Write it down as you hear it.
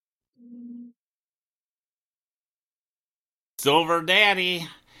Silver Daddy,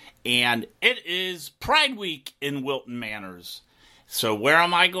 and it is Pride Week in Wilton Manors. So where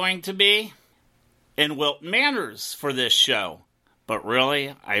am I going to be? In Wilton Manors for this show. But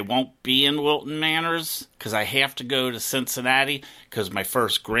really, I won't be in Wilton Manors because I have to go to Cincinnati because my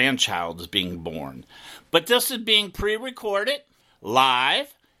first grandchild is being born. But this is being pre-recorded,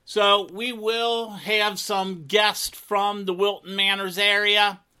 live, so we will have some guests from the Wilton Manors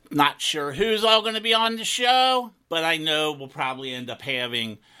area. Not sure who's all going to be on the show, but I know we'll probably end up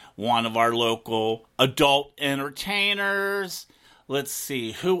having one of our local adult entertainers. Let's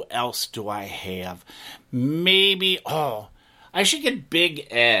see, who else do I have? Maybe, I should get Big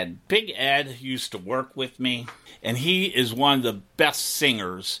Ed. Big Ed used to work with me, and he is one of the best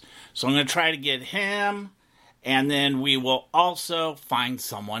singers. So I'm going to try to get him, and then we will also find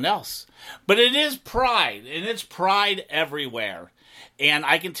someone else. But it is Pride, and it's Pride everywhere. And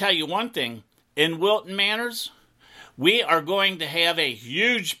I can tell you one thing, in Wilton Manors, we are going to have a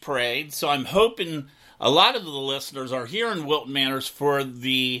huge parade, so I'm hoping a lot of the listeners are here in Wilton Manors for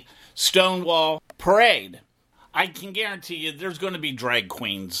the Stonewall Parade. I can guarantee you there's going to be drag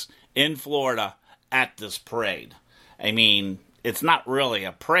queens in Florida at this parade. I mean, it's not really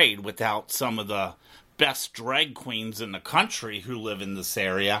a parade without some of the best drag queens in the country who live in this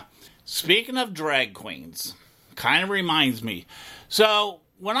area. Speaking of drag queens, kind of reminds me. So,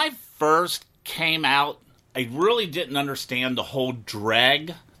 when I first came out, I really didn't understand the whole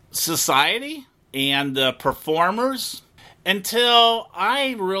drag society and the performers until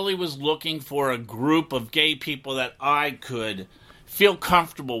I really was looking for a group of gay people that I could feel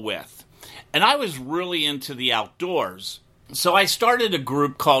comfortable with. And I was really into the outdoors. So I started a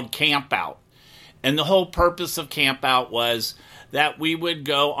group called Camp Out. And the whole purpose of Camp Out was that we would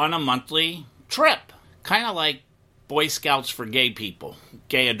go on a monthly trip, kind of like Boy Scouts for gay people,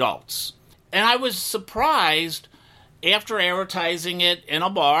 gay adults. And I was surprised, after advertising it in a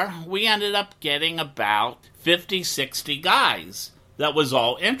bar, we ended up getting about 50, 60 guys that was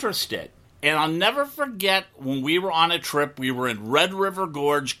all interested. And I'll never forget when we were on a trip, we were in Red River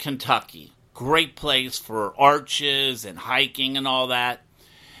Gorge, Kentucky. Great place for arches and hiking and all that.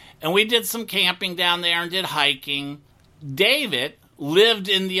 And we did some camping down there and did hiking. David lived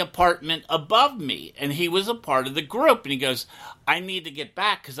in the apartment above me, and he was a part of the group. And he goes, I need to get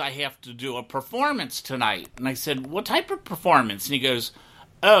back because I have to do a performance tonight. And I said, what type of performance? And he goes,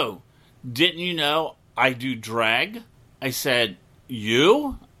 oh, didn't you know I do drag? I said,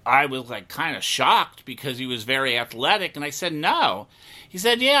 you? I was like kind of shocked because he was very athletic. And I said, no. He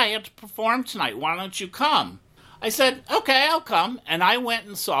said, yeah, I have to perform tonight. Why don't you come? I said, okay, I'll come. And I went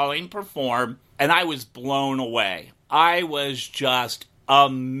and saw him perform, and I was blown away. I was just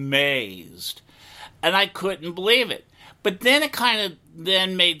amazed. And I couldn't believe it. But then it kind of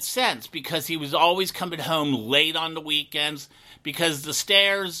then made sense because he was always coming home late on the weekends because the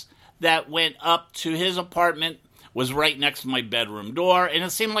stairs that went up to his apartment was right next to my bedroom door. And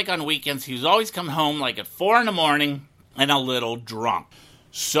it seemed like on weekends he was always coming home like at 4 a.m. and a little drunk.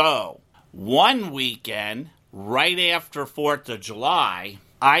 So one weekend, right after 4th of July,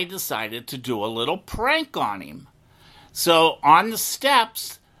 I decided to do a little prank on him. So on the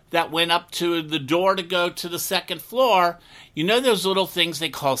steps that went up to the door to go to the second floor, you know those little things they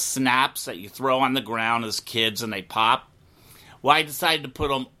call snaps that you throw on the ground as kids and they pop? Well, I decided to put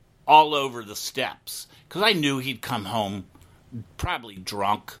them all over the steps because I knew he'd come home probably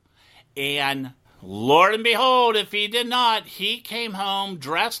drunk. And Lord and behold, if he did not, he came home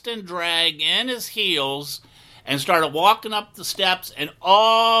dressed in drag in his heels and started walking up the steps, and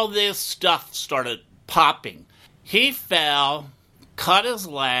all this stuff started popping. He fell, cut his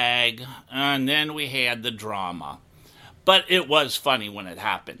leg, and then we had the drama. But it was funny when it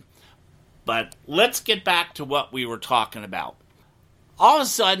happened. But let's get back to what we were talking about. All of a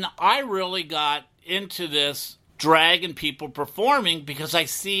sudden, I really got into this drag and people performing because I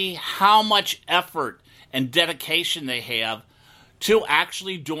see how much effort and dedication they have to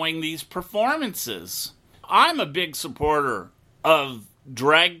actually doing these performances. I'm a big supporter of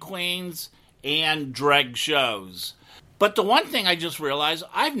drag queens and drag shows. But the one thing I just realized,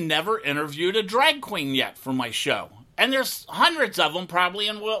 I've never interviewed a drag queen yet for my show. And there's hundreds of them probably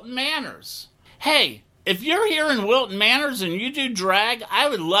in Wilton Manors. Hey, if you're here in Wilton Manors and you do drag, I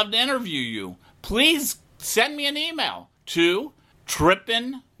would love to interview you. Please send me an email to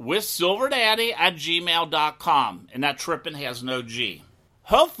trippinwithsilverdaddy@gmail.com. And that Trippin has no G.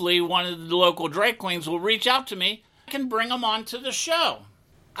 Hopefully one of the local drag queens will reach out to me. I can bring them on to the show.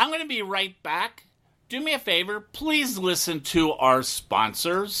 I'm going to be right back. Do me a favor, please listen to our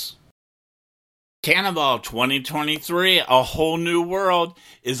sponsors. Cannonball 2023, A Whole New World,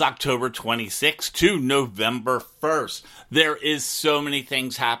 is October 26th to November 1st. There is so many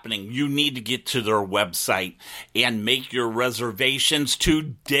things happening. You need to get to their website and make your reservations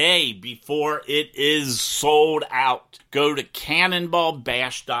today before it is sold out. Go to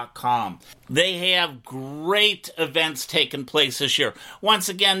cannonballbash.com. They have great events taking place this year. Once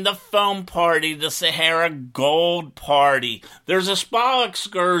again, the foam party, the Sahara Gold Party. There's a spa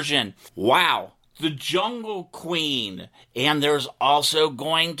excursion. Wow. The Jungle Queen, and there's also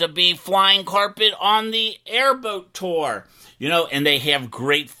going to be flying carpet on the airboat tour. And they have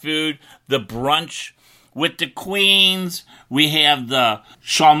great food, the brunch with the queens, we have the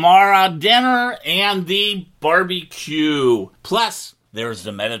Shamara dinner, and the barbecue. Plus, there's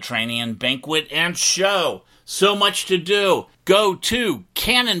the Mediterranean banquet and show. So much to do. Go to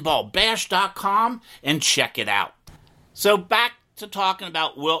cannonballbash.com and check it out. So back to talking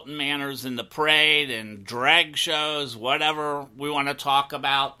about Wilton Manors and the parade and drag shows, whatever we want to talk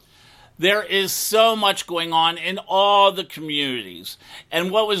about. There is so much going on in all the communities.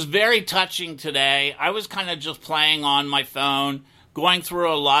 And what was very touching today, I was kind of just playing on my phone, going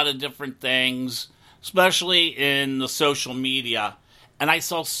through a lot of different things, especially in the social media. And I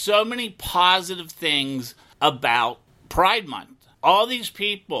saw so many positive things about Pride Month. All these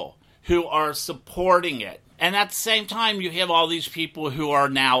people who are supporting it. And at the same time, you have all these people who are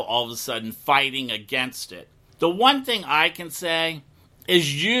now all of a sudden fighting against it. The one thing I can say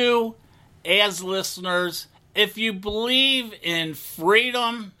is you, as listeners, if you believe in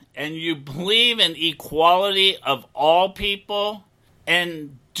freedom and you believe in equality of all people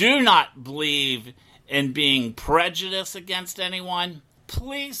and do not believe in being prejudiced against anyone,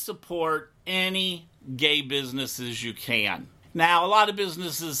 please support any gay businesses you can. Now, a lot of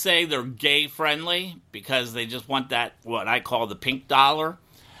businesses say they're gay-friendly because they just want that, what I call the pink dollar.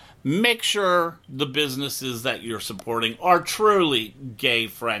 Make sure the businesses that you're supporting are truly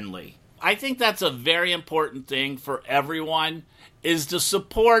gay-friendly. I think that's a very important thing for everyone, is to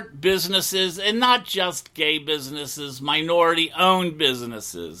support businesses, and not just gay businesses, minority-owned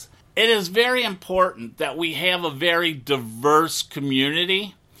businesses. It is very important that we have a very diverse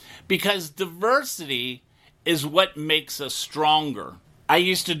community, because diversity is what makes us stronger. I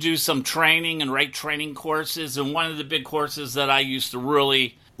used to do some training and write training courses, and one of the big courses that I used to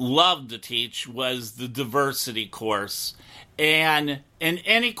really love to teach was the diversity course. And in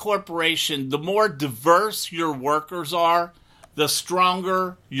any corporation, the more diverse your workers are, the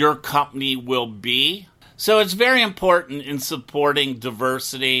stronger your company will be. So it's very important in supporting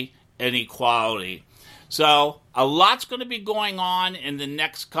diversity and equality. So a lot's going to be going on in the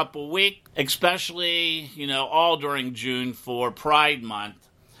next couple weeks, especially, all during June for Pride Month.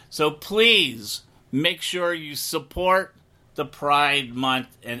 So please make sure you support the Pride Month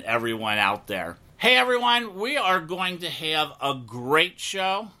and everyone out there. Hey everyone, we are going to have a great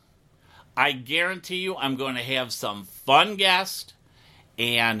show. I guarantee you I'm going to have some fun guests,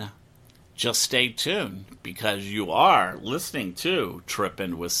 and just stay tuned because you are listening to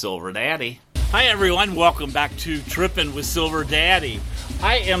Trippin' with Silver Daddy. Hi everyone, welcome back to Trippin' with Silver Daddy.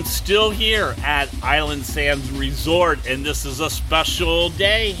 I am still here at Island Sands Resort, and this is a special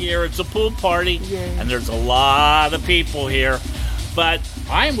day here. It's a pool party, and there's a lot of people here. But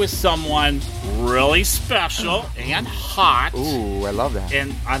I'm with someone really special and hot. Ooh, I love that.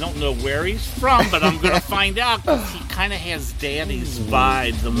 And I don't know where he's from, but I'm going to find out because he kind of has Daddy's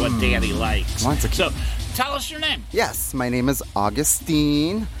vibes of what Daddy likes. So tell us your name. Yes, my name is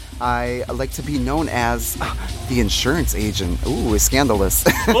Augustine. I like to be known as the insurance agent. Ooh, scandalous.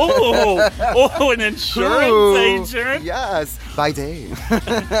 An insurance agent? Yes, by day.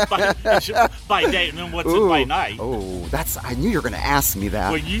 by day, and then what's it by night? I knew you were going to ask me that.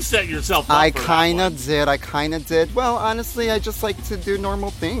 Well, you set yourself up I for kind that of did. Well, honestly, I just like to do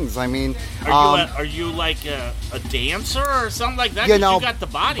normal things. I mean... Are you like a dancer or something like that? You got the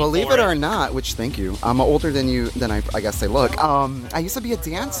body believe for it or not, which, thank you. I'm older than you, than I guess I look. I used to be a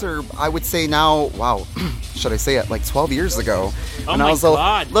dancer, I would say now, wow, should I say it, like 12 years ago. Oh when my I was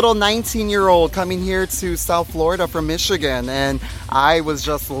God. a little 19-year-old coming here to South Florida from Michigan, and I was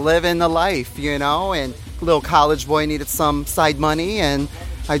just living the life, and a little college boy needed some side money, and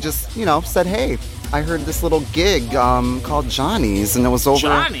I just, said, hey, I heard this little gig called Johnny's, and it was over...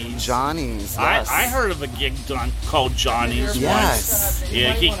 Johnny's, yes. I heard of a gig called Johnny's yes. once.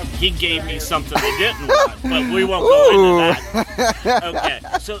 Yeah, he gave me something I didn't want, but we won't go into that. Okay,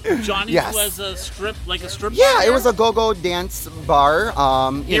 so Johnny's was a strip bar? Yeah, it was a go-go dance bar.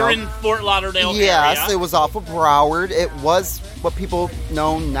 Here in Fort Lauderdale area? Yes, it was off of Broward. It was what people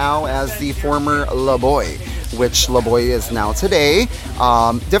know now as the former La Boy. which La Boy is now today.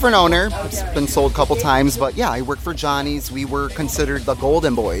 Different owner. It's been sold a couple times, but yeah, I worked for Johnny's. We were considered the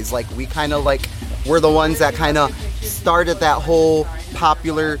Golden Boys. Like, we kind of like were the ones that kind of started that whole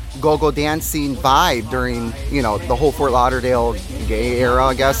popular go-go dancing vibe during, you know, the whole Fort Lauderdale gay era,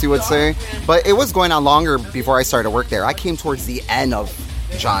 I guess you would say. But it was going on longer before I started work there. I came towards the end of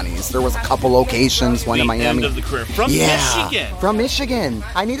Johnny's. There was a couple locations, one in Miami. End of the career. From Michigan. From Michigan.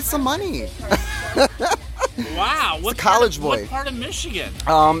 I needed some money. Wow. What college boy. What part of Michigan?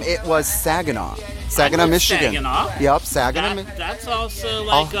 It was Saginaw. Saginaw, Michigan. Saginaw. Yep, Saginaw. That's also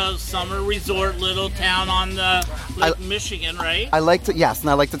like a summer resort little town on the Michigan, right? I like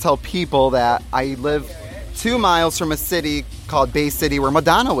to tell people that I live 2 miles from a city called Bay City where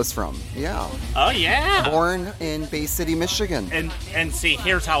Madonna was from. Yeah. Oh, yeah. Born in Bay City, Michigan. And see,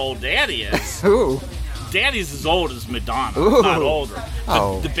 here's how old Daddy is. Ooh. Daddy's as old as Madonna, Ooh. not older.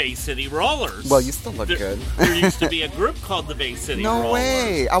 Oh. The Bay City Rollers. Well, you still look good. There used to be a group called the Bay City Rollers. No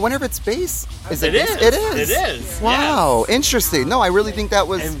way. I wonder if it's bass. It is. It is. It is. Wow. Yes. Interesting. No, I really think that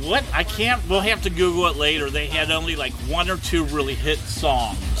was... And we'll have to Google it later. They had only like 1 or 2 really hit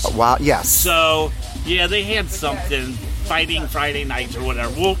songs. Wow. Yes. So, yeah, they had something, Fighting Friday Nights or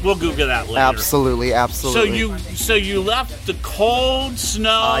whatever. We'll Google that later. Absolutely. So you left the cold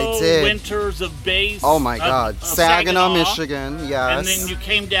snow winters of bass. Oh my God, Saginaw, Michigan. Yes. And then you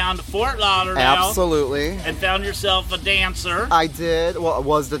came down to Fort Lauderdale. Absolutely. And found yourself a dancer. I did. Well,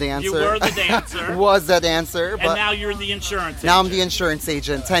 was the dancer. You were the dancer. Was the dancer. But and now you're the insurance agent. Now I'm the insurance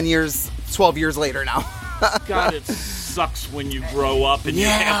agent. 12 years later now. God, it sucks when you grow up and you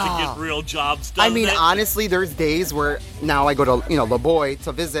have to get real jobs done. I mean, honestly, there's days where now I go to, La Boy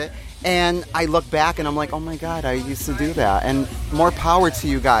to visit, and I look back and I'm like, oh my God, I used to do that. And more power to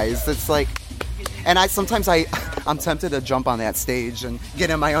you guys. It's like, and I'm tempted to jump on that stage and get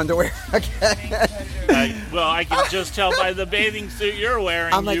in my underwear again. Well, I can just tell by the bathing suit you're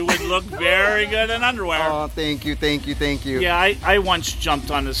wearing, you would look very good in underwear. Oh, thank you. Yeah, I once jumped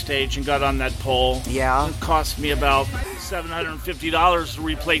on the stage and got on that pole. Yeah. It cost me about $750 to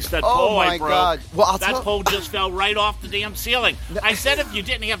replace that pole I broke. God. Well, that pole just fell right off the damn ceiling. I said if you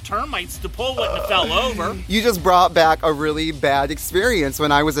didn't have termites, the pole wouldn't have fell over. You just brought back a really bad experience.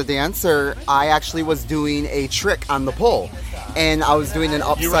 When I was a dancer, I actually was doing a trick on the pole. And I was doing an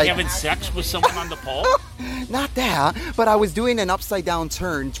upside... You were having sex with someone on the pole? Not that, but I was doing an upside down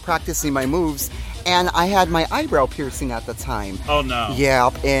turn, practicing my moves, and I had my eyebrow piercing at the time. Oh, no.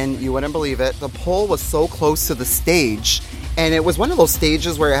 Yeah, and you wouldn't believe it. The pole was so close to the stage, and it was one of those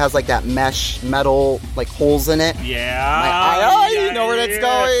stages where it has like that mesh metal like holes in it. Yeah. You know where it's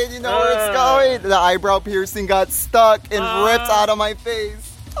going. You know where it's going. The eyebrow piercing got stuck and ripped out of my face.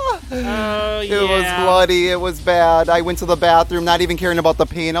 It was bloody. It was bad. I went to the bathroom, not even caring about the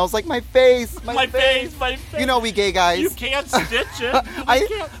pain. I was like, my face. My face. You know, we gay guys. You can't stitch it.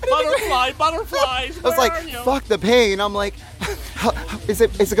 Butterflies. I was like, fuck the pain. I'm like, is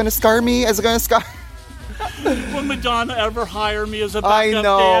it gonna scar me? Is it gonna scar? Will Madonna ever hire me as a backup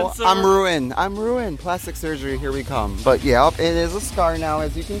dancer? I'm ruined. Plastic surgery, here we come. But yeah, it is a scar now,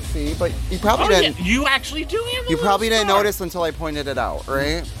 as you can see. But you probably didn't. Yeah. You actually do have a You probably scar. didn't notice until I pointed it out,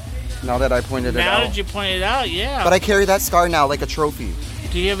 right? Now that I pointed it out. Now that you point it out, yeah. But I carry that scar now like a trophy.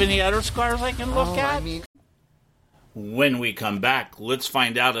 Do you have any other scars I can look at? I mean... When we come back, let's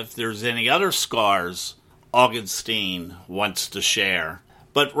find out if there's any other scars Augustine wants to share.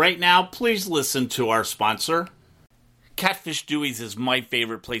 But right now, please listen to our sponsor. Catfish Dewey's is my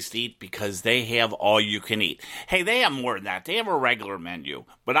favorite place to eat because they have all you can eat. Hey, they have more than that. They have a regular menu,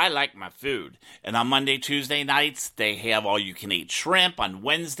 but I like my food. And on Monday, Tuesday nights, they have all you can eat shrimp. On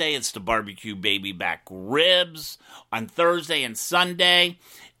Wednesday, it's the barbecue baby back ribs. On Thursday and Sunday,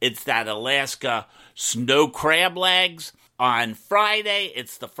 it's that Alaska snow crab legs. On Friday,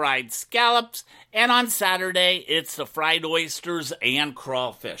 it's the fried scallops, and on Saturday, it's the fried oysters and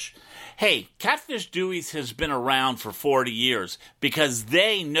crawfish. Hey, Catfish Dewey's has been around for 40 years because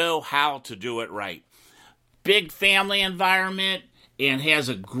they know how to do it right. Big family environment and has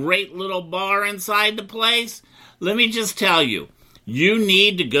a great little bar inside the place. Let me just tell you, you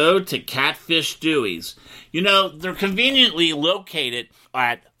need to go to Catfish Dewey's. You know, they're conveniently located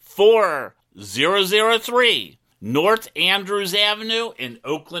at 4003 North Andrews Avenue in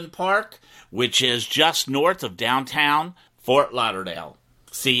Oakland Park, which is just north of downtown Fort Lauderdale.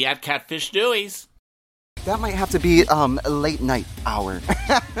 See you at Catfish Dewey's. That might have to be a late night hour.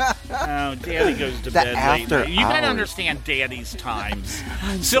 Oh, Daddy goes to bed late night. You gotta understand Daddy's times.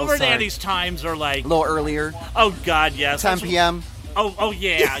 Silver Daddy's times are like... A little earlier. Oh, God, yes. 10 p.m. Oh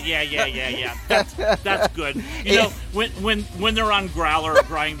yeah. That's good. You know, when they're on Growler or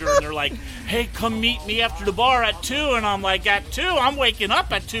Grinder and they're like, "Hey, come meet me after the bar at 2," and I'm like, "At 2, I'm waking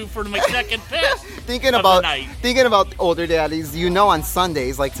up at 2 for my second piss." Thinking about older daddies, you know, on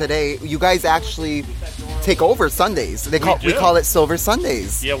Sundays like today, you guys actually take over Sundays. We call it Silver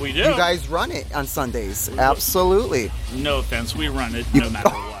Sundays. Yeah, we do. You guys run it on Sundays. Absolutely. No offense, we run it no matter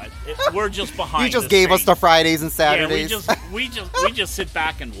what. We're just behind. You just gave us the Fridays and Saturdays. Yeah, we just sit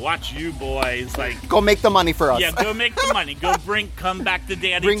back and watch you boys like go make the money for us. Yeah, go make the money. Come back to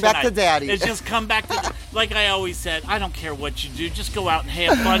daddy. Bring tonight. back to daddy. It's just come back to like I always said. I don't care what you do. Just go out and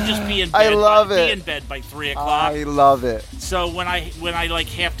have fun. Just be in bed. I love it. Be in bed by 3:00. I love it. So when I like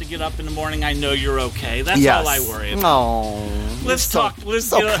have to get up in the morning, I know you're okay. That's all I worry about. No. Let's talk.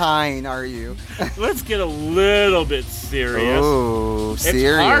 Kind, are you? Let's get a little bit serious. Oh, serious.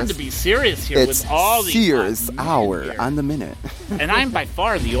 It's hard to be serious here with all these. Sears Hour on the minute. And I'm by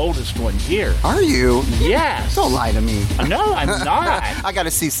far the oldest one here. Are you? Yes. Don't lie to me. No, I'm not. I got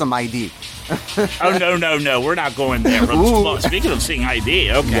to see some ID. Oh, no. We're not going there. Speaking of seeing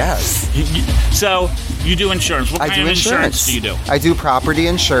ID, okay. Yes. So, you do insurance. What kind of insurance do you do? I do property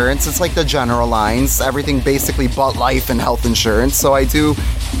insurance. It's like the general lines. Everything basically but life and health insurance. So I do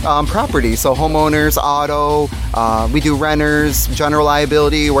property. So homeowners, auto. We do renters, general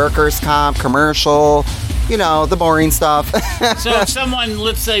liability, workers' comp, commercial. You know, the boring stuff. So if someone,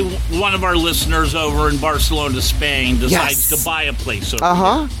 let's say one of our listeners over in Barcelona, Spain, decides to buy a place over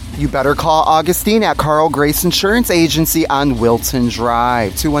here. You better call Augustine at Carl Grace Insurance Agency on Wilton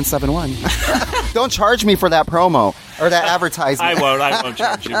Drive, 2171. Don't charge me for that promo or that advertisement. I won't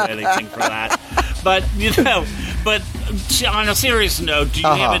charge you anything for that. But, on a serious note, do you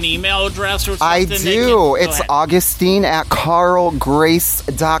have an email address or something? I do. It's Augustine at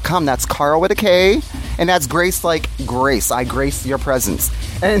carlgrace.com. That's Carl with a K. And that's Grace like Grace. I grace your presence.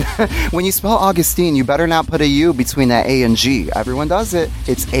 And when you spell Augustine, you better not put a U between that A and G. Everyone does it.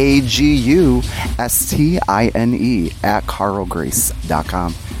 It's AGUSTINE at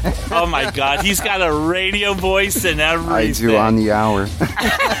carlgrace.com. Oh my God, he's got a radio voice and everything. I do on the hour.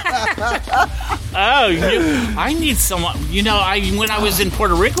 I need someone. You know, when I was in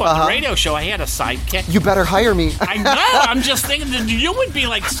Puerto Rico at the radio show, I had a sidekick. You better hire me. I know. I'm just thinking that you would be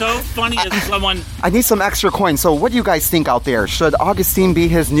like so funny as someone. I need some extra coins. So, what do you guys think out there? Should Augustine be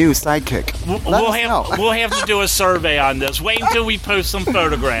his new sidekick? We'll have to do a survey on this. Wait until we post some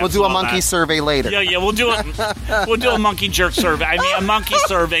photographs. We'll do a monkey survey later. Yeah. We'll do a monkey jerk survey. I mean, a monkey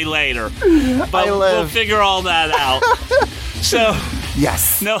survey later. But we'll figure all that out. So.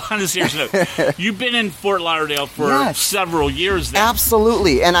 Yes. No, on a serious note, you've been in Fort Lauderdale for several years now.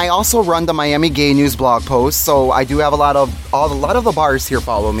 Absolutely, and I also run the Miami Gay News blog post, so I do have a lot of the bars here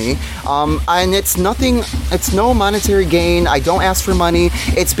follow me. And it's no monetary gain. I don't ask for money.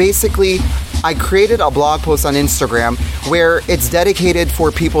 It's basically, I created a blog post on Instagram where it's dedicated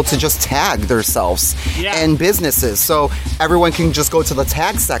for people to just tag themselves and businesses. So everyone can just go to the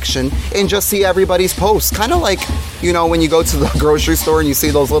tag section and just see everybody's posts. Kind of like, you know, when you go to the grocery store and you see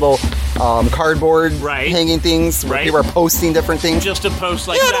those little cardboard hanging things where people are posting different things. Just a post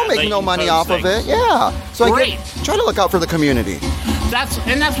like that. I don't make no money off of it. Yeah. So I try to look out for the community. That's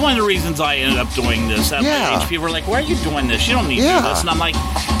one of the reasons I ended up doing this. At my age, people were like, "Why are you doing this? You don't need to do this." And I'm like,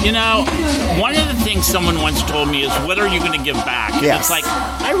 you know, one of the things someone once told me is, "What are you going to give back?" And it's like,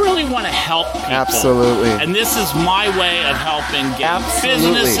 I really want to help people. Absolutely. And this is my way of helping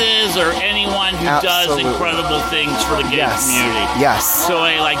businesses or anyone who does incredible things for the gay community. Yes. So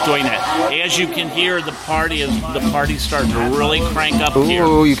I like doing that. As you can hear, the party's starting to really crank up here.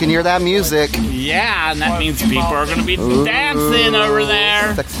 Ooh, you can hear that music. Yeah, and that means people are going to be dancing over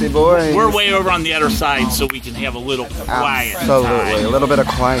there. Sexy boys. We're way over on the other side, so we can have a little quiet Absolutely, a little bit of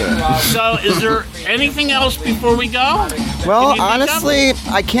quiet. So, is there anything else before we go? Well, honestly,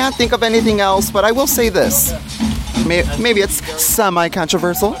 I can't think of anything else, but I will say this. Maybe it's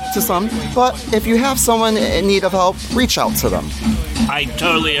semi-controversial to some, but if you have someone in need of help, reach out to them. I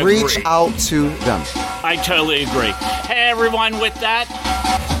totally agree. Reach out to them. I totally agree. Hey, everyone, with that,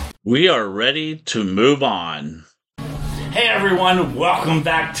 we are ready to move on. Hey, everyone, welcome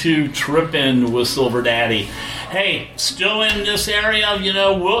back to Trippin with Silver Daddy. Hey, still in this area of,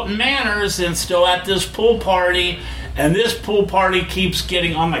 Wilton Manors and still at this pool party. And this pool party keeps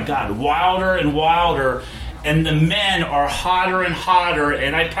getting, oh my God, wilder and wilder. And the men are hotter and hotter.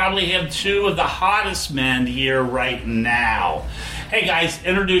 And I probably have two of the hottest men here right now. Hey, guys,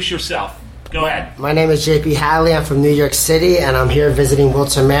 introduce yourself. Go ahead. My name is JP Hadley. I'm from New York City, and I'm here visiting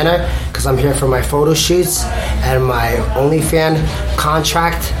Wilton Manor because I'm here for my photo shoots and my OnlyFans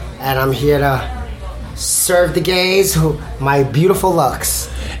contract. And I'm here to serve the gays, my beautiful looks.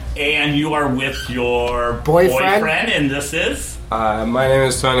 And you are with your Boyfriend, and this is? My name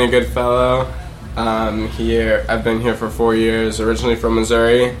is Tony Goodfellow. I've been here for 4 years, originally from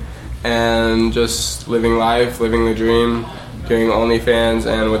Missouri, and just living life, living the dream, doing OnlyFans,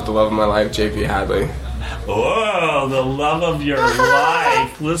 and with the love of my life, JP Hadley. Oh, the love of your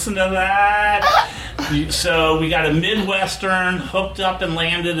life. Listen to that. So we got a Midwestern hooked up and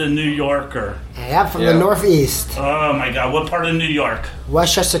landed a New Yorker. Yeah, from the Northeast. Oh my God, what part of New York?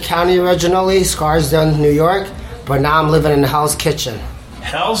 Westchester County originally, Scarsdale, New York, but now I'm living in Hell's Kitchen.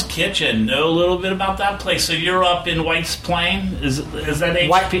 Hell's Kitchen. Know a little bit about that place. So you're up in White's Plain? Is that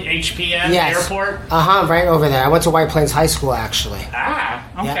HPN Airport? Right over there. I went to White Plains High School, actually. Ah,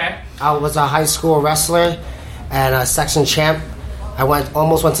 okay. Yeah. I was a high school wrestler and a section champ. I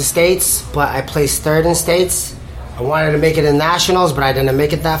almost went to states, but I placed third in states. I wanted to make it in nationals, but I didn't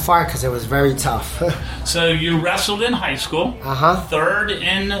make it that far because it was very tough. So you wrestled in high school. Third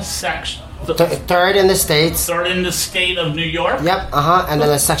in section. Third in the states. Third in the state of New York. Yep. And then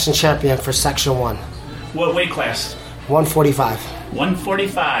a section champion for section 1. What weight class? 145.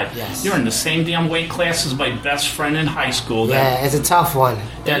 145. Yes. You're in the same damn weight class as my best friend in high school. Yeah, it's a tough one.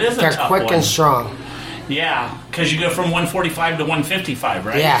 It is a tough one. They're quick and strong. Yeah, because you go from 145 to 155,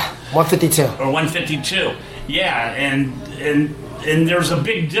 right? Yeah, 152. Or 152. Yeah, and there's a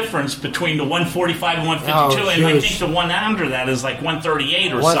big difference between the 145 and 152, and I think the one under that is like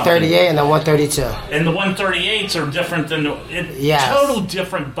 138 or 138 something. 138 and then 132. And the 138s are different than total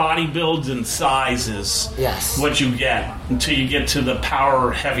different body builds and sizes. Yes. What you get until you get to the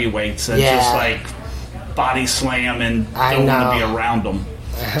power heavyweights that just like body slam and don't want to be around them.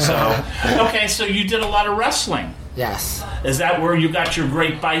 So, okay, so you did a lot of wrestling. Yes. Is that where you got your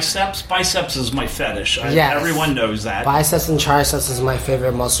great biceps? Biceps is my fetish. Yes. Everyone knows that. Biceps and triceps is my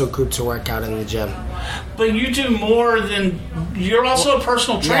favorite muscle group to work out in the gym. But you do more than... You're also a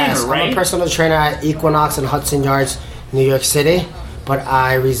personal trainer, right? I'm a personal trainer at Equinox in Hudson Yards, New York City. But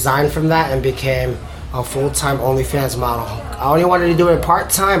I resigned from that and became a full-time OnlyFans model. I only wanted to do it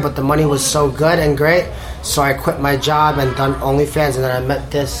part-time, but the money was so good and great. So I quit my job and done OnlyFans, and then I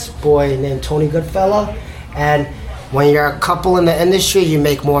met this boy named Tony Goodfellow. And when you're a couple in the industry, you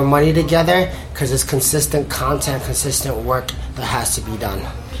make more money together because it's consistent content, consistent work that has to be done.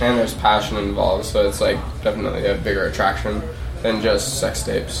 And there's passion involved, so it's like definitely a bigger attraction than just sex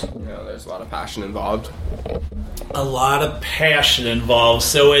tapes. There's a lot of passion involved. A lot of passion involved,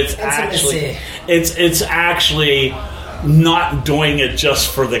 so it's Intimacy. actually not doing it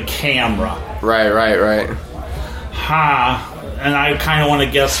just for the camera. Right. And I kind of want to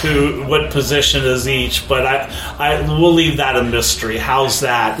guess what position is each, but we'll leave that a mystery. How's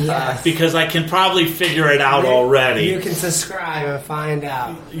that? Yes. Because I can probably figure it out already. You can subscribe and find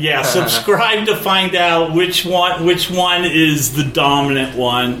out. Yeah, subscribe to find out which one is the dominant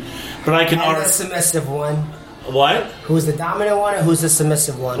one. But I can the submissive one. What? Who's the dominant one and who's the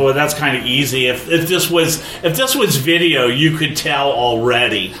submissive one? Well, that's kind of easy. If this was video, you could tell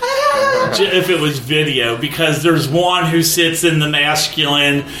already. If it was video, because there's one who sits in the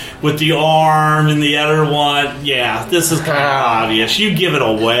masculine with the arm, and the other one, this is kind of obvious. You give it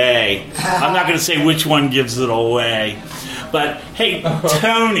away. I'm not going to say which one gives it away, but hey,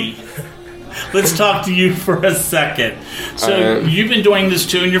 Tony. Let's talk to you for a second. So you've been doing this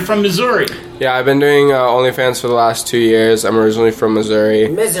too, and you're from Missouri. Yeah, I've been doing OnlyFans for the last 2 years. I'm originally from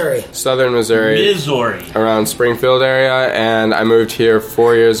Missouri. Southern Missouri. Around Springfield area, and I moved here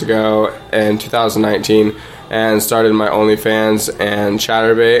 4 years ago in 2019 and started my OnlyFans and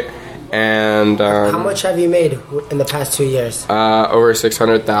Chatterbait. And how much have you made in the past 2 years? Over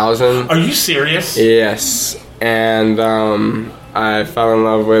 600,000. Are you serious? Yes. And I fell in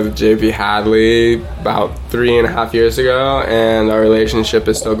love with JP Hadley about 3.5 years ago, and our relationship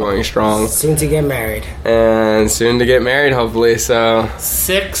is still going strong. Soon to get married. And soon to get married, hopefully. So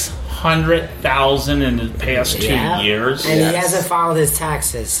 600,000 in the past 2 years, and he hasn't filed his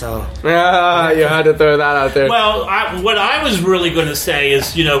taxes. So you had to throw that out there. Well, what I was really going to say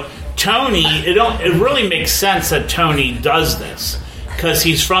is, Tony. It really makes sense that Tony does this because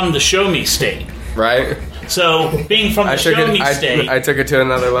he's from the Show Me State, right? So, being from the Show Me State... I took it to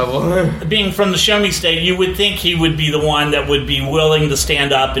another level. Being from the Show Me State, you would think he would be the one that would be willing to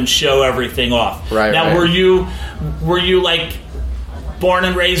stand up and show everything off. Right. Now, were you like born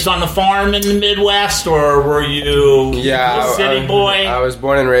and raised on a farm in the Midwest, or were you a city boy? I was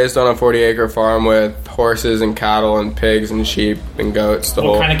born and raised on a 40-acre farm with horses and cattle and pigs and sheep and goats.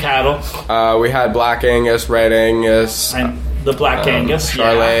 What kind of cattle? We had Black Angus, Red Angus. And the Black Angus,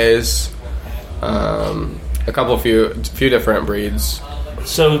 Charolais. A few different breeds.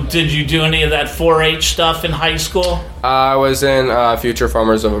 So did you do any of that 4-H stuff in high school? I was in Future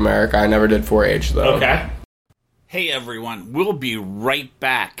Farmers of America. I never did 4-H, though. Okay. Hey, everyone. We'll be right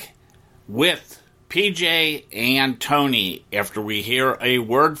back with PJ and Tony after we hear a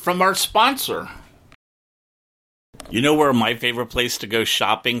word from our sponsor. You know where my favorite place to go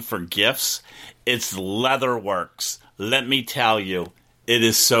shopping for gifts? It's Leatherworks. Let me tell you, it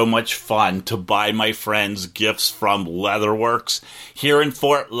is so much fun to buy my friends gifts from Leatherworks here in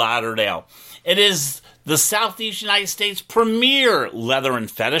Fort Lauderdale. It is the Southeast United States' premier leather and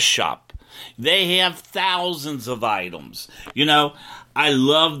fetish shop. They have thousands of items. You know, I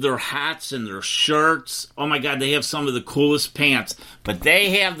love their hats and their shirts. Oh my God, they have some of the coolest pants. But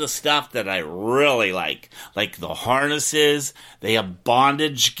they have the stuff that I really like the harnesses. They have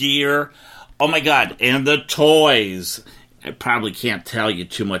bondage gear. Oh my God, and the toys. I probably can't tell you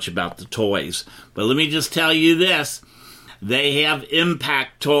too much about the toys, but let me just tell you this. They have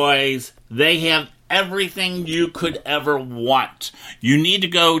impact toys. They have everything you could ever want. You need to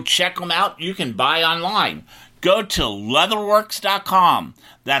go check them out. You can buy online. Go to leatherworks.com.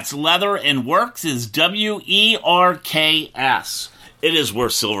 That's leather and works is WERKS. It is where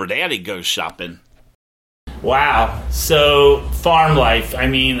Silver Daddy goes shopping. Wow. So, farm life. I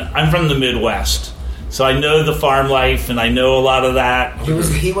mean, I'm from the Midwest. So I know the farm life, and I know a lot of that.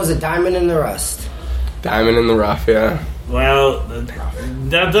 He was a diamond in the rust. Diamond in the rough, yeah. Well,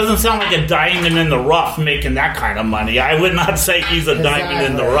 that doesn't sound like a diamond in the rough making that kind of money. I would not say he's a diamond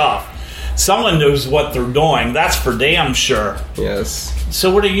in the rough. Someone knows what they're doing. That's for damn sure. Yes.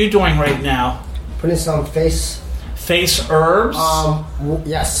 So what are you doing right now? Putting some face herbs?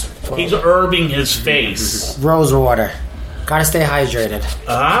 Yes. He's herbing his face. Rose water. Gotta stay hydrated.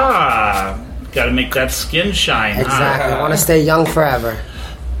 Got to make that skin shine. Exactly. Want to stay young forever.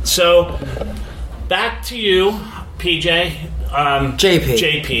 So, back to you, PJ.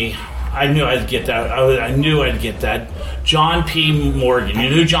 JP. I knew I'd get that. I knew I'd get that. John P. Morgan. You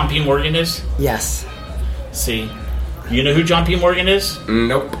know who John P. Morgan is? Yes. See? You know who John P. Morgan is?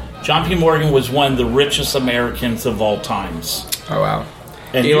 Nope. John P. Morgan was one of the richest Americans of all times. Oh, wow.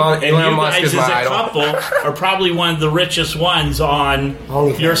 And Elon you Musk guys is my as a idol. couple are probably one of the richest ones on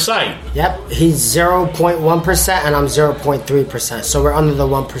your site. Yep, he's 0.1% and I'm 0.3%. So we're under the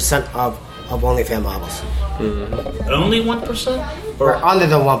 1% of OnlyFans models. Mm-hmm. Only 1%? We're under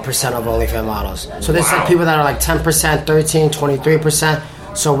the 1% of OnlyFans models. So there's like people that are like 10%, 13,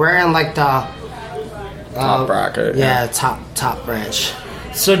 23%. So we're in like the top bracket. Yeah, top branch.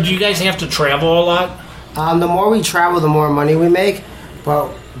 So do you guys have to travel a lot? The more we travel, the more money we make.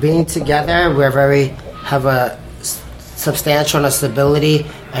 But being together, have a substantial and a stability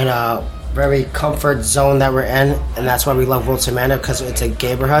and a very comfort zone that we're in, and that's why we love Wilton Manors, because it's a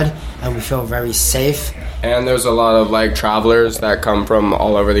neighborhood and we feel very safe. And there's a lot of like travelers that come from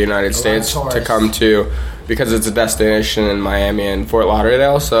all over the United States to come to, because it's a destination in Miami and Fort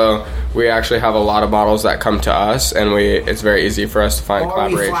Lauderdale. So we actually have a lot of models that come to us, and it's very easy for us to find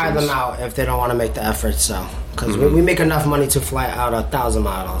collaborations. Or we fly them out if they don't want to make the effort. So. Because we make enough money to fly out 1,000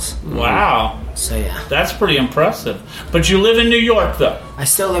 models. Wow. So, yeah. That's pretty impressive. But you live in New York, though. I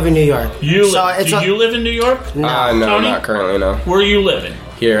still live in New York. Do you live in New York? No. No, Tony? not currently, no. Where are you living?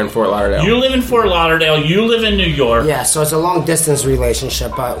 Here in Fort Lauderdale. You live in Fort Lauderdale. You live in New York. Yeah, so it's a long-distance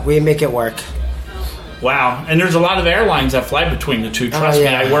relationship, but we make it work. Wow. And there's a lot of airlines that fly between the two. Trust me,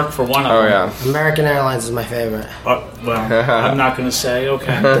 I work for one of them. Oh, yeah. American Airlines is my favorite. Well, I'm not going to say.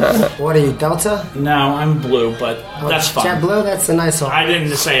 Okay. What are you, Delta? No, I'm Blue, but that's fine. JetBlue? That's a nice one. I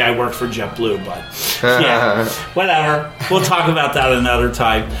didn't say I work for JetBlue, but yeah, whatever. We'll talk about that another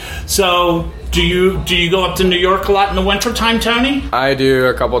time. So, do you go up to New York a lot in the wintertime, Tony? I do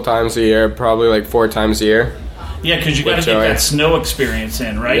a couple times a year, probably like 4 times a year. Yeah, because you got to get that snow experience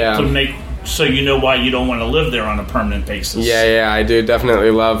in, right? Yeah. So you know why you don't want to live there on a permanent basis. Yeah, I do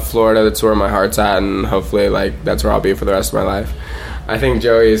definitely love Florida. That's where my heart's at, and hopefully, that's where I'll be for the rest of my life. I think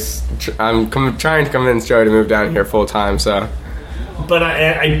I'm trying to convince Joey to move down here full time. So, but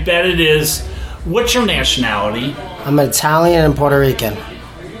I bet it is. What's your nationality? I'm Italian and Puerto Rican.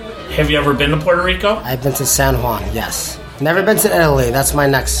 Have you ever been to Puerto Rico? I've been to San Juan. Yes. Never been to Italy. That's my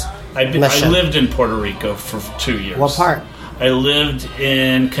next mission. I lived in Puerto Rico for 2 years. What part? I lived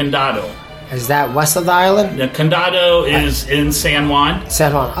in Condado. Is that west of the island? The Condado is in San Juan.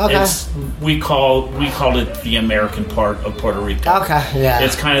 San Juan, okay. We called it the American part of Puerto Rico. Okay, yeah.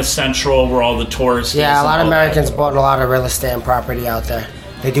 It's kind of central where all the tourists. Yeah, a lot of Americans bought a lot of real estate and property out there.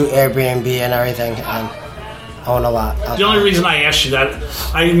 They do Airbnb and everything and own a lot. The only reason I asked you that,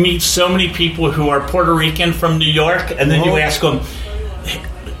 I meet so many people who are Puerto Rican from New York, and then you ask them,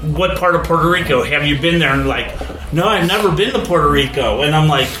 what part of Puerto Rico have you been there? And like, No, I've never been to Puerto Rico. And I'm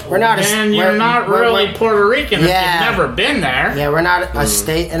like, you're not really Puerto Rican if you've never been there. Yeah, we're not a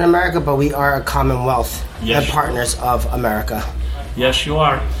state in America, but we are a commonwealth and partners of America. Yes, you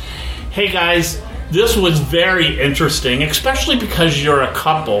are. Hey, guys, this was very interesting, especially because you're a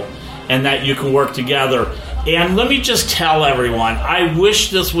couple and that you can work together. And let me just tell everyone, I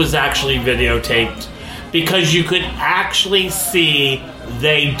wish this was actually videotaped because you could actually see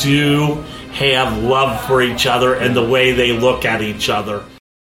they do have love for each other and the way they look at each other.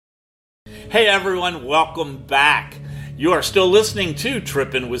 Hey everyone, welcome back. You are still listening to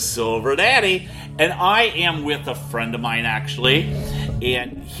Trippin' with Silver Daddy, and I am with a friend of mine actually,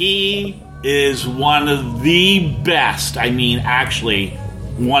 and he is one of the best,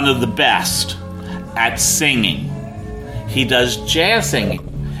 one of the best at singing. He does jazz singing,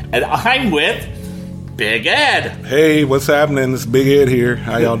 and I'm with Big Ed. Hey, what's happening? It's Big Ed here.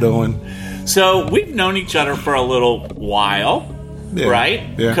 How y'all doing? So we've known each other for a little while, right?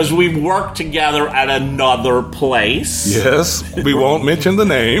 Yeah. Because we worked together at another place. Yes, we won't mention the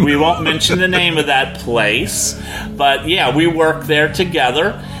name. We won't mention the name of that place. But yeah, we worked there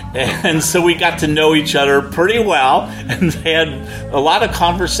together. And so we got to know each other pretty well and had a lot of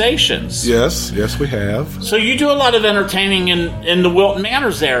conversations. Yes, we have. So you do a lot of entertaining in the Wilton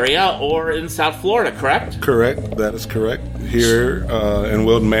Manors area or in South Florida, correct? Correct. That is correct. Here in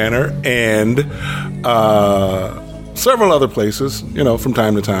Wilton Manor and several other places, from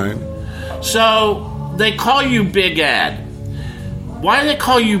time to time. So they call you Big Ed. Why do they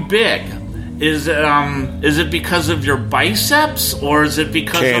call you Big? Is it because of your biceps, or is it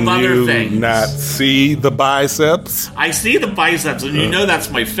because of other things? Can you not see the biceps? I see the biceps, and you know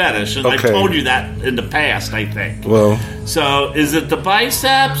that's my fetish, and I've told you that in the past, I think. Well, so is it the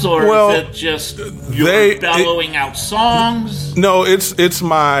biceps, or is it just you're bellowing out songs? No, it's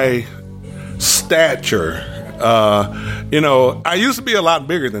my stature. I used to be a lot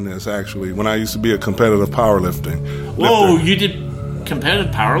bigger than this, actually, when I used to be a competitive powerlifting. Whoa, you did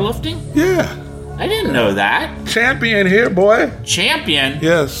competitive powerlifting? Yeah. I didn't know that. Champion here, boy. Champion?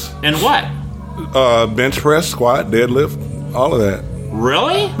 Yes. And what? Bench press, squat, deadlift, all of that.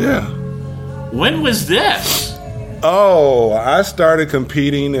 Really? Yeah. When was this? Oh, I started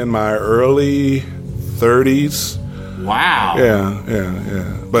competing in my early 30s. Wow.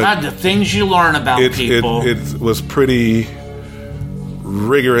 Yeah. But God, the things you learn about people. It was pretty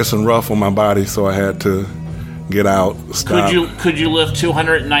rigorous and rough on my body, so I had to get out, stop. Could you lift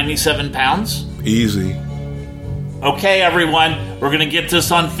 297 pounds? Easy. Okay, everyone, we're going to get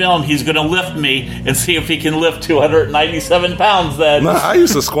this on film. He's going to lift me and see if he can lift 297 pounds then. No, I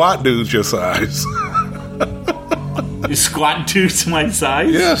used to squat dudes your size. You squat dudes my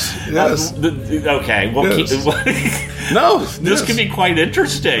size? Yes. Okay, well, yes. This could be quite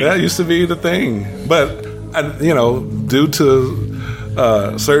interesting. That used to be the thing. But, due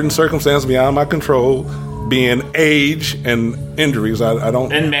to certain circumstances beyond my control, being age and injuries, I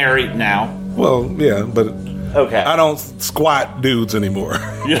don't... And married now. Well, yeah, but... Okay. I don't squat dudes anymore.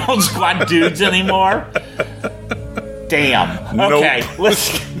 You don't squat dudes anymore? Damn. Okay,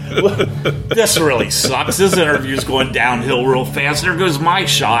 nope. This really sucks. This interview's going downhill real fast. There goes my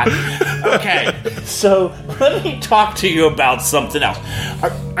shot. Okay, so let me talk to you about something else.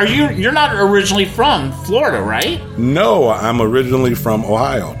 You're not originally from Florida, right? No, I'm originally from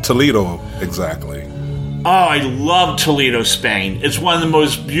Ohio. Toledo, exactly. Oh, I love Toledo, Spain. It's one of the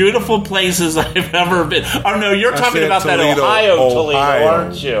most beautiful places I've ever been. Oh, no, you're talking about Toledo, that Toledo,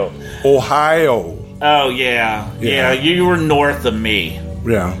 aren't you? Ohio. Oh, yeah. You were north of me.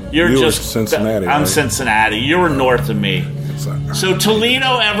 Yeah. You were Cincinnati. I'm right? Cincinnati. You were north of me. So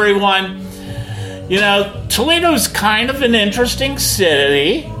Toledo, everyone, Toledo's kind of an interesting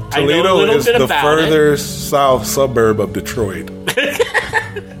city. Toledo is the further south suburb of Detroit.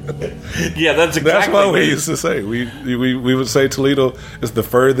 Yeah, that's exactly. That's what we used to say. We would say Toledo is the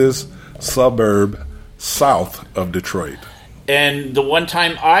furthest suburb south of Detroit. And the one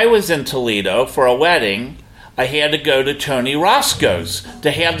time I was in Toledo for a wedding, I had to go to Tony Roscoe's to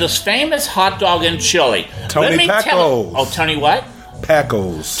have this famous hot dog and chili. Tony Paco's. Tony what?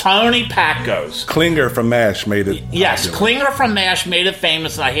 Paco's. Tony Paco's. Klinger from MASH made it. Yes, popular. Klinger from MASH made it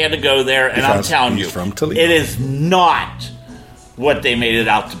famous, and I had to go there. And I'm telling you, from Toledo. It is not what they made it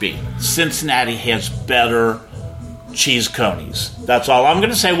out to be. Cincinnati has better cheese conies. That's all I'm going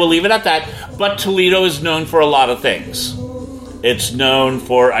to say. We'll leave it at that. But Toledo is known for a lot of things. It's known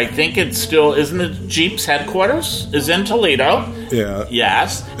for, I think it's still, isn't it Jeep's headquarters? Is in Toledo. Yeah.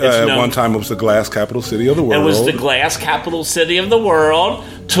 Yes. At one time it was the glass capital city of the world. It was the glass capital city of the world.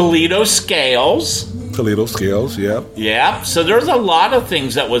 Toledo Scales. Toledo Scales, yep. Yeah. So there's a lot of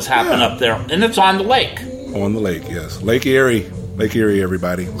things that was happening up there. And it's on the lake. On the lake, yes. Lake Erie. Lake Erie,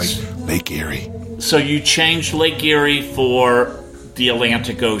 everybody. Lake Erie. So you changed Lake Erie for the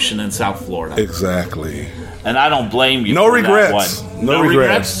Atlantic Ocean in South Florida. Exactly. And I don't blame you no for regrets. that one. No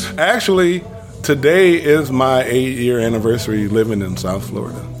regrets. Actually, today is my 8-year anniversary living in South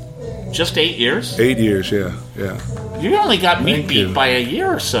Florida. Just 8 years? 8 years, yeah. You only got me beat by a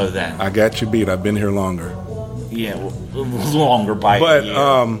year or so then. I got you beat. I've been here longer. Yeah, longer by a year.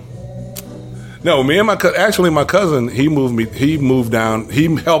 But, no, me and my cousin, he moved down.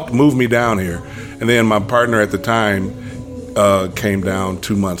 He helped move me down here. And then my partner at the time came down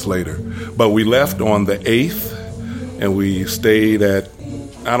 2 months later. But we left on the 8th, and we stayed at,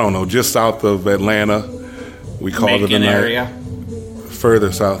 I don't know, just south of Atlanta. We called it a night. area?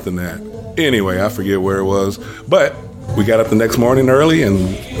 Further south than that. Anyway, I forget where it was. But we got up the next morning early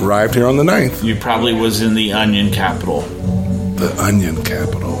and arrived here on the 9th. You probably was in the onion capital. The onion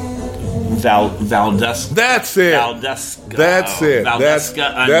capital. Valdez. That's it. Valdesca. That's it.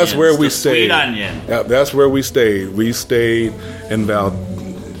 Valdesca that's where we stayed. Sweet onion. Yeah, that's where we stayed. We stayed in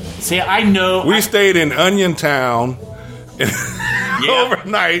See, I know. We stayed in Onion Town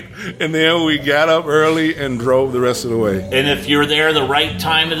overnight, and then we got up early and drove the rest of the way. And if you're there the right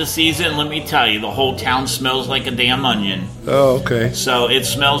time of the season, let me tell you, the whole town smells like a damn onion. Oh, okay. So it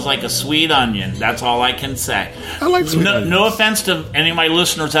smells like a sweet onion. That's all I can say. I like sweet onions. No offense to any of my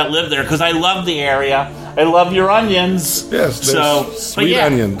listeners that live there, because I love the area. I love your onions. Yes, sweet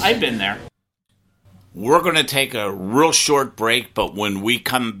onions. I've been there. We're going to take a real short break, but when we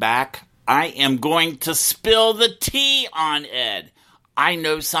come back, I am going to spill the tea on Ed. I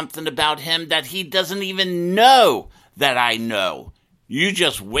know something about him that he doesn't even know that I know. You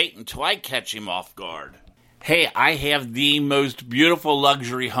just wait until I catch him off guard. Hey, I have the most beautiful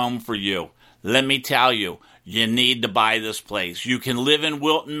luxury home for you. Let me tell you, you need to buy this place. You can live in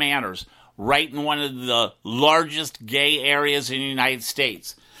Wilton Manors, right in one of the largest gay areas in the United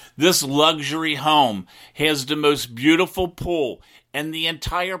States. This luxury home has the most beautiful pool, and the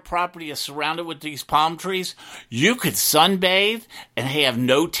entire property is surrounded with these palm trees. You could sunbathe and have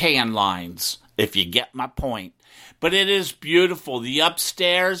no tan lines, if you get my point. But it is beautiful. The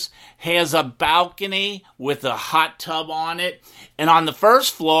upstairs has a balcony with a hot tub on it. And on the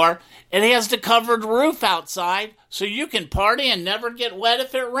first floor, it has the covered roof outside, so you can party and never get wet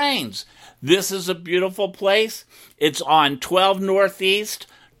if it rains. This is a beautiful place. It's on 12 Northeast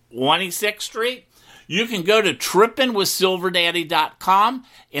 26th Street. You can go to trippinwithsilverdaddy.com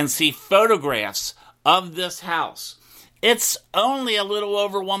and see photographs of this house. It's only a little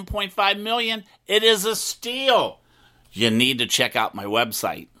over $1.5 million. It is a steal. You need to check out my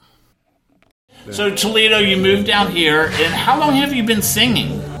website. So Toledo, you moved down here, and how long have you been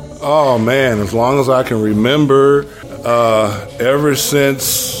singing? Oh man, as long as I can remember, ever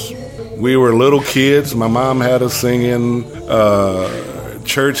since we were little kids. My mom had us singing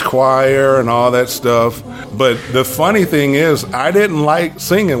church choir and all that stuff. But the funny thing is, I didn't like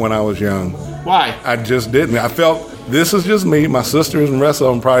singing when I was young. Why? I just didn't. I felt, this is just me, my sisters and the rest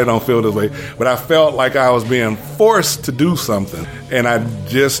of them probably don't feel this way, but I felt like I was being forced to do something, and I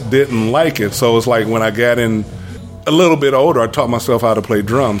just didn't like it. So it's like when I got in a little bit older, I taught myself how to play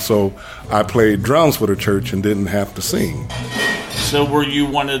drums, so I played drums for the church and didn't have to sing. So were you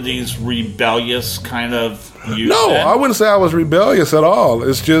one of these rebellious kind of youth? No, then? I wouldn't say I was rebellious at all.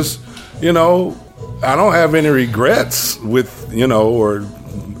 It's just, I don't have any regrets with, or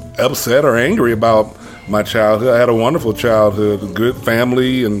upset or angry about my childhood. I had a wonderful childhood, a good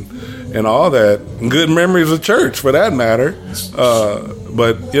family and all that, and good memories of church for that matter.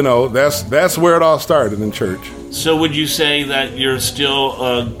 But that's where it all started, in church. So would you say that you're still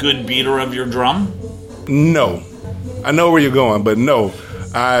a good beater of your drum? No. I know where you're going, but no,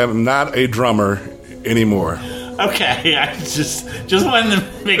 I'm not a drummer anymore. Okay, I just wanted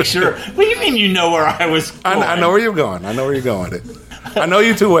to make sure. What do you mean you know where I was going? I know where you're going. I know where you're going. I know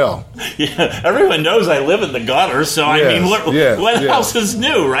you too well. Yeah, everyone knows I live in the gutter, so what else is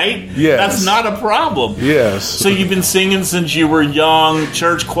new, right? Yes. That's not a problem. Yes. So you've been singing since you were young,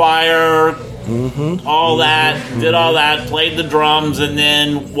 church choir, all that, did all that, played the drums, and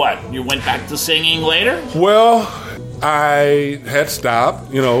then what? You went back to singing later? Well, I had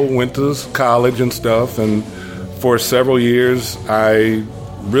stopped, went to college and stuff, and for several years I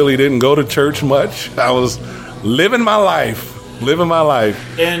really didn't go to church much. I was living my life.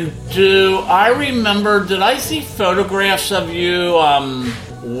 And did I see photographs of you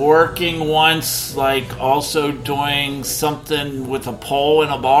working once, like also doing something with a pole in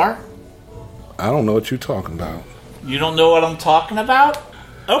a bar? I don't know what you're talking about. You don't know what I'm talking about?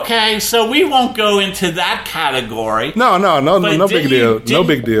 Okay, so we won't go into that category. No big deal. No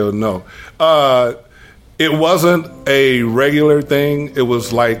big deal, no. it wasn't a regular thing. It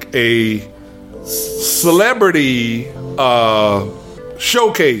was like a celebrity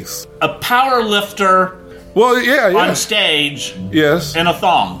showcase. A power lifter. Well, yeah. On stage. Yes. In a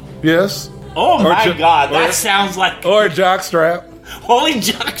thong. Yes. Oh my God, that sounds like... Or a jockstrap. Holy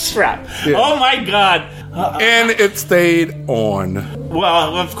jockstrap. Yeah. Oh my God. And it stayed on.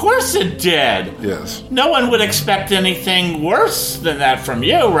 Well, of course it did. Yes. No one would expect anything worse than that from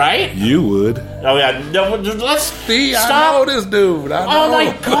you, right? You would. Oh yeah, no, let's see, stop. I know this dude. I know. Oh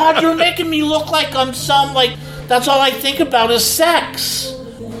my God, you're making me look like I'm some, like, that's all I think about is sex.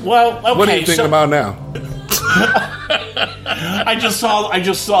 Well, okay. What are you thinking about now? I just saw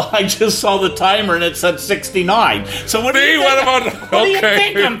the timer and it said 69. So what do you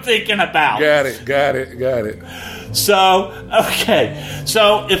think I'm thinking about? Got it. So, okay.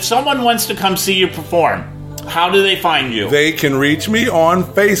 So, if someone wants to come see you perform, how do they find you? They can reach me on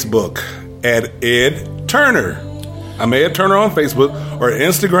Facebook at Ed Turner. I'm Ed Turner on Facebook, or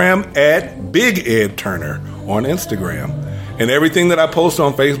Instagram at Big Ed Turner on Instagram. And everything that I post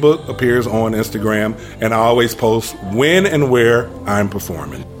on Facebook appears on Instagram, and I always post when and where I'm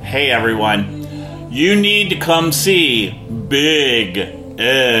performing. Hey everyone, you need to come see Big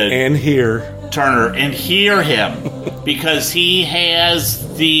Ed and hear Turner and hear him because he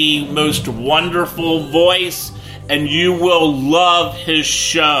has the most wonderful voice and you will love his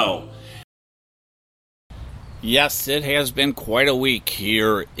show. Yes, it has been quite a week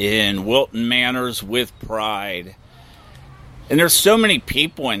here in Wilton Manors with Pride. And there's so many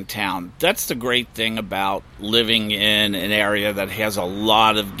people in town. That's the great thing about living in an area that has a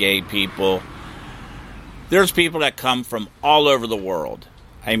lot of gay people. There's people that come from all over the world.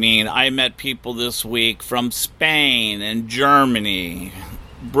 I mean, I met people this week from Spain and Germany,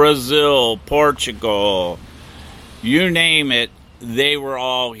 Brazil, Portugal, you name it, they were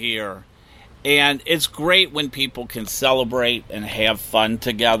all here. And it's great when people can celebrate and have fun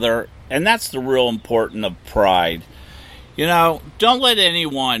together. And that's the real important of Pride. You know, don't let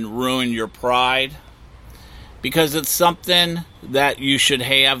anyone ruin your pride because it's something that you should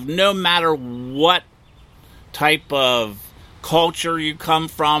have no matter what type of culture you come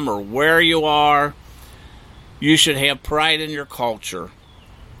from or where you are. You should have pride in your culture.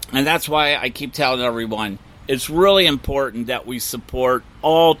 And that's why I keep telling everyone, it's really important that we support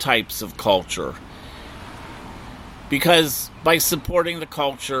all types of culture. Because by supporting the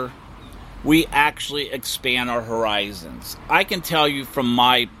culture, we actually expand our horizons. I can tell you from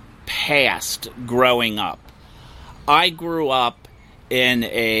my past growing up. I grew up in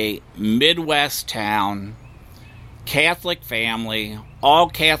a Midwest town, Catholic family, all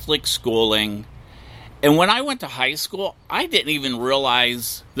Catholic schooling. And when I went to high school, I didn't even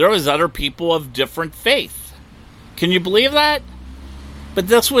realize there was other people of different faith. Can you believe that? But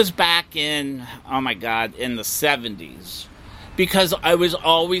this was back in, oh my God, in the 70s. Because I was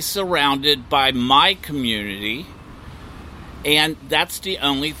always surrounded by my community, and that's the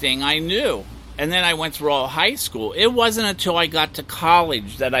only thing I knew. And then I went through all high school. It wasn't until I got to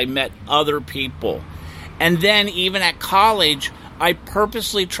college that I met other people. And then even at college, I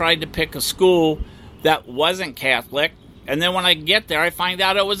purposely tried to pick a school that wasn't Catholic. And then when I get there, I find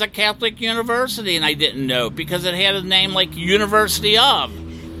out it was a Catholic university, and I didn't know because it had a name like University of.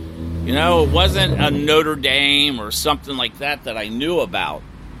 You know, it wasn't a Notre Dame or something like that I knew about.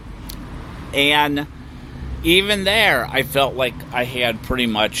 And even there, I felt like I had pretty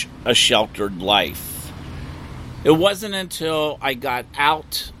much a sheltered life. It wasn't until I got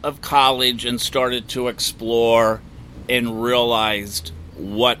out of college and started to explore and realized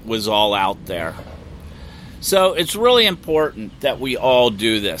what was all out there. So it's really important that we all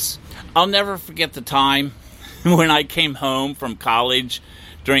do this. I'll never forget the time when I came home from college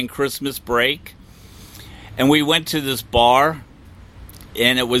during Christmas break, and we went to this bar,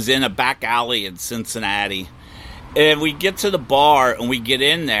 and it was in a back alley in Cincinnati. And we get to the bar, and we get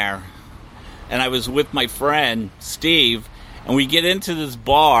in there, and I was with my friend, Steve, and we get into this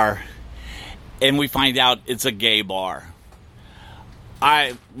bar, and we find out it's a gay bar.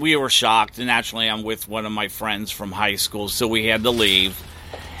 We were shocked, and naturally I'm with one of my friends from high school, so we had to leave.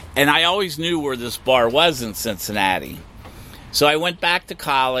 And I always knew where this bar was in Cincinnati. So I went back to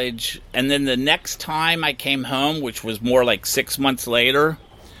college, and then the next time I came home, which was more like 6 months later,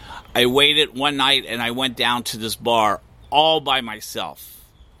 I waited one night and I went down to this bar all by myself.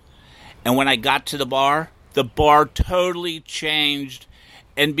 And when I got to the bar totally changed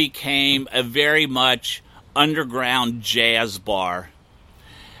and became a very much underground jazz bar.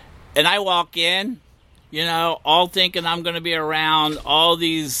 And I walk in, you know, all thinking I'm going to be around all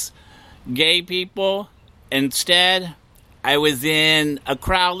these gay people. Instead, I was in a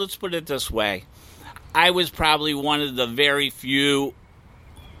crowd, let's put it this way. I was probably one of the very few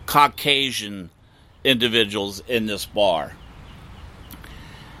Caucasian individuals in this bar.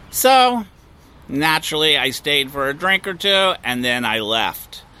 So, naturally, I stayed for a drink or two, and then I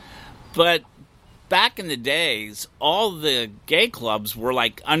left. But back in the days, all the gay clubs were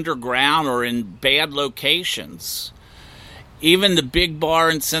like underground or in bad locations. Even the big bar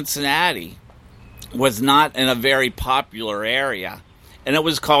in Cincinnati was not in a very popular area. And it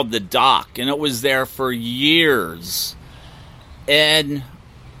was called the Dock, and it was there for years. And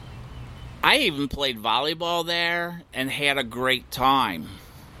I even played volleyball there and had a great time.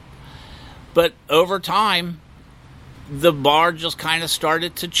 But over time, the bar just kind of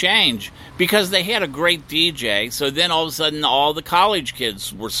started to change because they had a great DJ. So then all of a sudden, all the college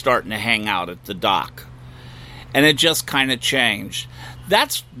kids were starting to hang out at the Dock. And it just kind of changed.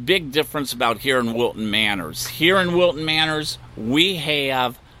 That's big difference about here in Wilton Manors. Here in Wilton Manors, we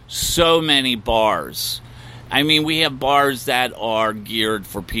have so many bars. I mean, we have bars that are geared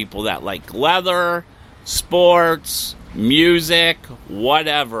for people that like leather, sports, music,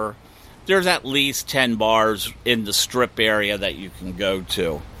 whatever. There's at least 10 bars in the strip area that you can go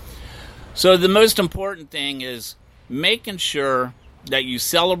to. So the most important thing is making sure that you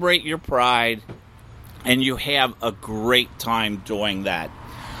celebrate your pride and you have a great time doing that.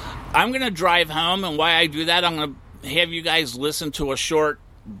 I'm going to drive home, and while I do that, I'm going to have you guys listen to a short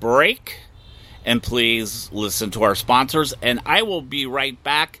break. And please listen to our sponsors, and I will be right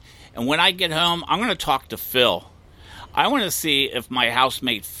back. And when I get home, I'm going to talk to Phil. I want to see if my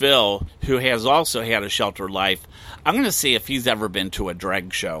housemate Phil, who has also had a sheltered life, I'm going to see if he's ever been to a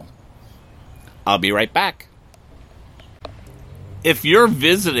drag show. I'll be right back. If you're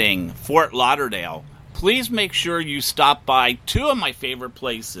visiting Fort Lauderdale, please make sure you stop by two of my favorite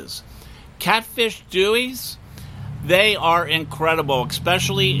places. Catfish Dewey's. They are incredible,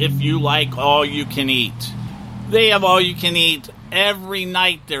 especially if you like all you can eat. They have all you can eat. Every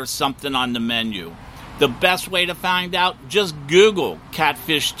night there's something on the menu. The best way to find out, just Google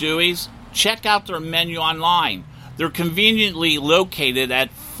Catfish Dewey's. Check out their menu online. They're conveniently located at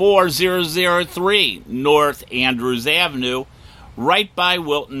 4003 North Andrews Avenue, right by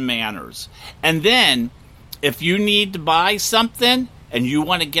Wilton Manors. And then, if you need to buy something and you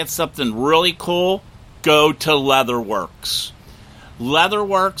want to get something really cool, go to Leatherworks.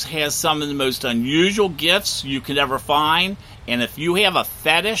 Leatherworks has some of the most unusual gifts you could ever find, and if you have a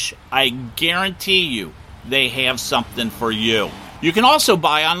fetish, I guarantee you they have something for you. You can also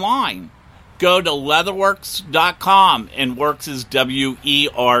buy online. Go to leatherworks.com, and works is Werks.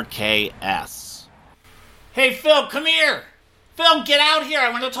 Hey, Phil, come here. Phil, get out here. I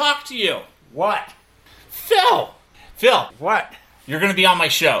want to talk to you. What? Phil. What? You're going to be on my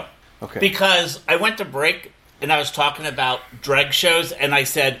show. Okay. Because I went to break, and I was talking about drag shows, and I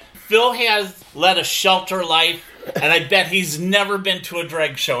said, Phil has led a shelter life, and I bet he's never been to a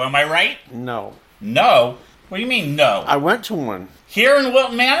drag show. Am I right? No. No? What do you mean, no? I went to one. Here in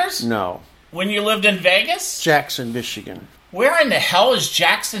Wilton Manors? No. When you lived in Vegas? Jackson, Michigan. Where in the hell is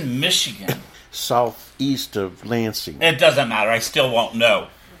Jackson, Michigan? Southeast of Lansing. It doesn't matter. I still won't know.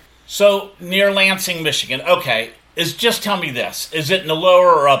 So, near Lansing, Michigan. Okay. Just tell me this. Is it in the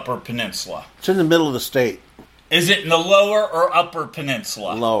lower or upper peninsula? It's in the middle of the state. Is it in the lower or upper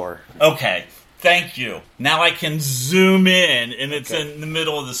peninsula? Lower. Okay. Thank you. Now I can zoom in, and it's in the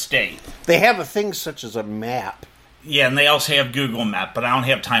middle of the state. They have a thing such as a map. Yeah, and they also have Google Map, but I don't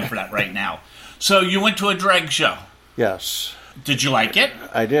have time for that right now. So you went to a drag show. Yes. Did you like it?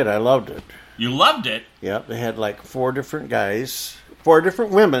 I did. I loved it. You loved it? Yep. They had like 4 different guys, 4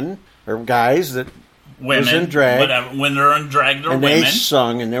 different women, or guys that was in drag. Whatever. When they're in drag, they're and women. They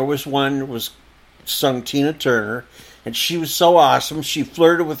sung, and there was one that was sung Tina Turner, and she was so awesome. She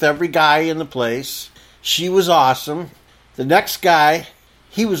flirted with every guy in the place. She was awesome. The next guy,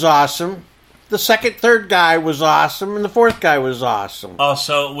 he was awesome. The second, third guy was awesome, and the fourth guy was awesome. Oh,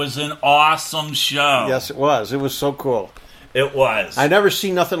 so it was an awesome show. Yes, it was. It was so cool. It was. I never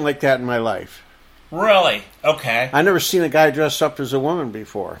seen nothing like that in my life. Really? Okay. I never seen a guy dressed up as a woman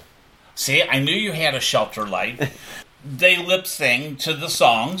before. See, I knew you had a shelter light. They lip sing to the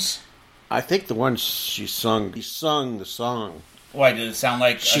songs. I think the one she sung the song. Why, did it sound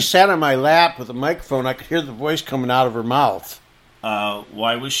like... She sat on my lap with a microphone. I could hear the voice coming out of her mouth.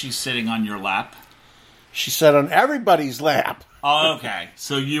 Why was she sitting on your lap? She sat on everybody's lap. Oh, okay.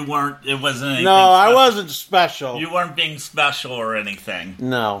 So you weren't... It wasn't anything No, special. I wasn't special. You weren't being special or anything.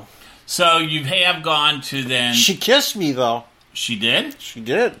 No. So you have gone to then... She kissed me, though. She did? She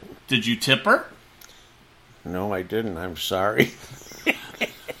did. Did you tip her? No, I didn't. I'm sorry.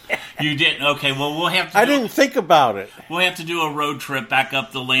 You didn't? Okay, well, we'll have to... I didn't think about it. We'll have to do a road trip back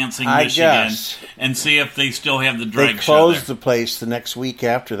up to Lansing, I Michigan. guess. and see if they still have the drag They show closed there. the place the next week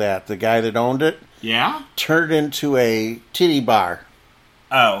after that. The guy that owned it Yeah? turned it into a titty bar.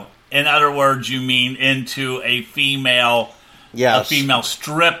 Oh, in other words, you mean into a female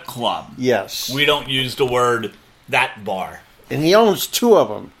strip club. Yes. We don't use the word that bar. And he owns two of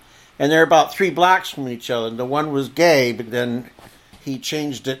them. And they're about 3 blocks from each other. And the one was gay, but then he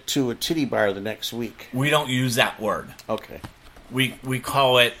changed it to a titty bar the next week. We don't use that word. Okay. We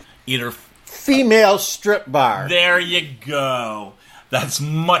call it either... Female strip bar. There you go. That's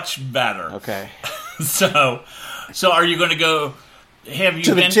much better. Okay. So are you going to go... Have you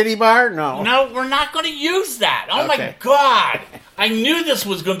to been the titty bar? No. No, we're not going to use that. Oh, Okay. my God. I knew this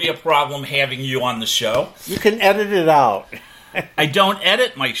was going to be a problem having you on the show. You can edit it out. I don't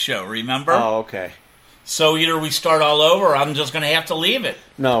edit my show, remember? Oh, okay. So either we start all over or I'm just going to have to leave it.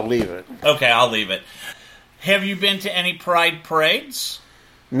 No, leave it. Okay, I'll leave it. Have you been to any Pride parades?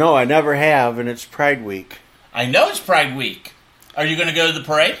 No, I never have, and it's Pride Week. I know it's Pride Week. Are you going to go to the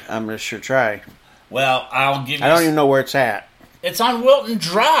parade? I'm going to sure try. Well, I'll give you... I don't even know where it's at. It's on Wilton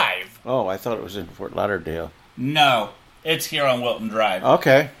Drive. Oh, I thought it was in Fort Lauderdale. No, it's here on Wilton Drive.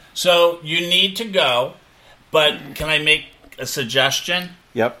 Okay. So you need to go, but can I make a suggestion?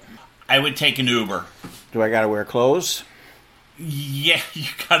 Yep. I would take an Uber. Do I got to wear clothes? Yeah, you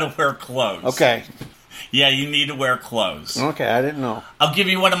gotta wear clothes. Okay. Yeah, you need to wear clothes. Okay, I didn't know. I'll give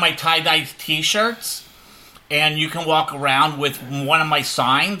you one of my tie-dye t-shirts, and you can walk around with one of my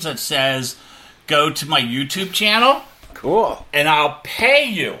signs that says, go to my YouTube channel. Cool. And I'll pay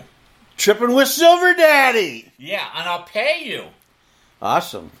you. Trippin' with Silver Daddy. Yeah, and I'll pay you.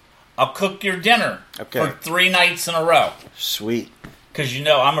 Awesome. I'll cook your dinner Okay. for 3 nights in a row. Sweet. Because you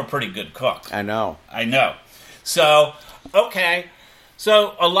know I'm a pretty good cook. I know. I know. So, okay.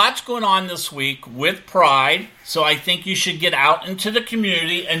 So, a lot's going on this week with Pride. So, I think you should get out into the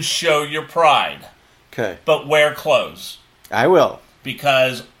community and show your pride. Okay. But wear clothes. I will.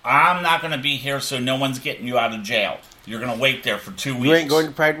 Because I'm not going to be here, so no one's getting you out of jail. You're going to wait there for 2 weeks. You ain't going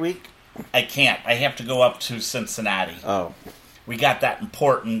to Pride Week? I can't. I have to go up to Cincinnati. Oh. We got that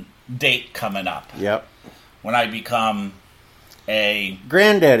important date coming up. Yep. When I become a...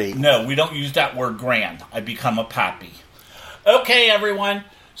 Granddaddy. No, we don't use that word grand. I become a pappy. Okay, everyone.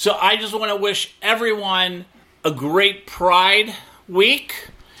 So I just want to wish everyone a great Pride Week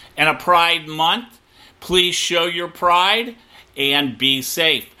and a Pride Month. Please show your pride and be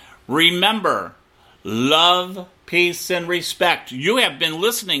safe. Remember, love, peace, and respect. You have been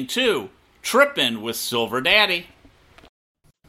listening to Trippin' with Silver Daddy.